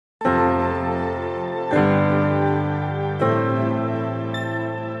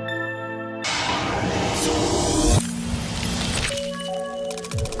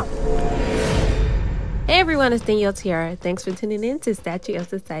everyone, it's Danielle Tiara. Thanks for tuning in to Statue of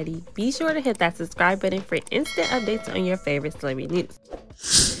Society. Be sure to hit that subscribe button for instant updates on your favorite celebrity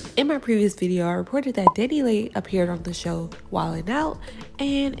news. In my previous video, I reported that Danileigh appeared on the show WildNOut,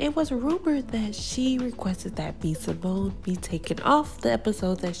 and it was rumored that she requested that b.simone be taken off the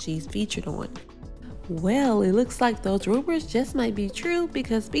episode that she's featured on. Well, it looks like those rumors just might be true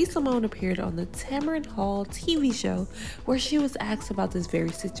because b.simone appeared on the Tamron Hall TV show where she was asked about this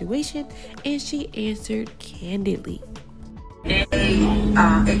very situation and she answered candidly. If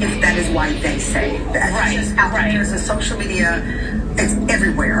that is why they say that. Right, it's out there. There's a social media, it's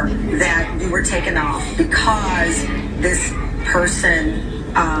everywhere, that you were taken off because this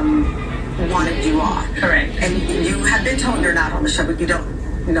person wanted you off. Correct. And you have been told you're not on the show, but you don't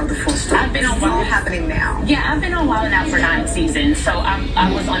know the full story. I've been on What's happening now? Yeah, I've been on WildNOut for 9 seasons, so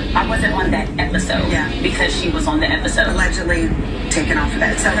I wasn't on that episode. Yeah. Because she was on the episode. Allegedly taken off of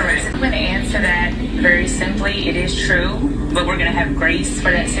that. So correct. I'm going to answer that very simply. It is true, but we're going to have grace for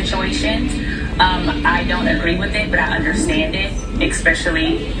that situation. I don't agree with it, but I understand it,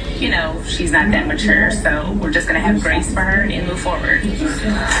 especially, you know, she's not that mature, so we're just going to have grace for her and move forward.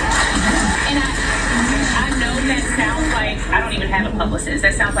 And I know that sounds like, I don't even have a publicist.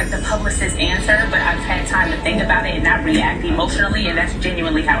 That sounds like the publicist's answer, but I've had time to think about it and not react emotionally, and that's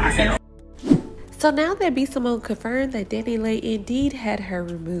genuinely how I feel. So now that b.simone confirmed that Danileigh indeed had her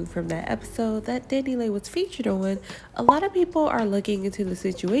removed from that episode that Danileigh was featured on, a lot of people are looking into the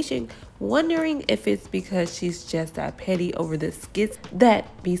situation, wondering if it's because she's just that petty over the skits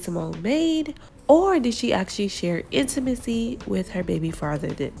that b.simone made, or did she actually share intimacy with her baby father,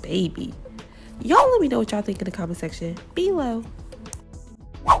 DaBaby? Y'all let me know what y'all think in the comment section below.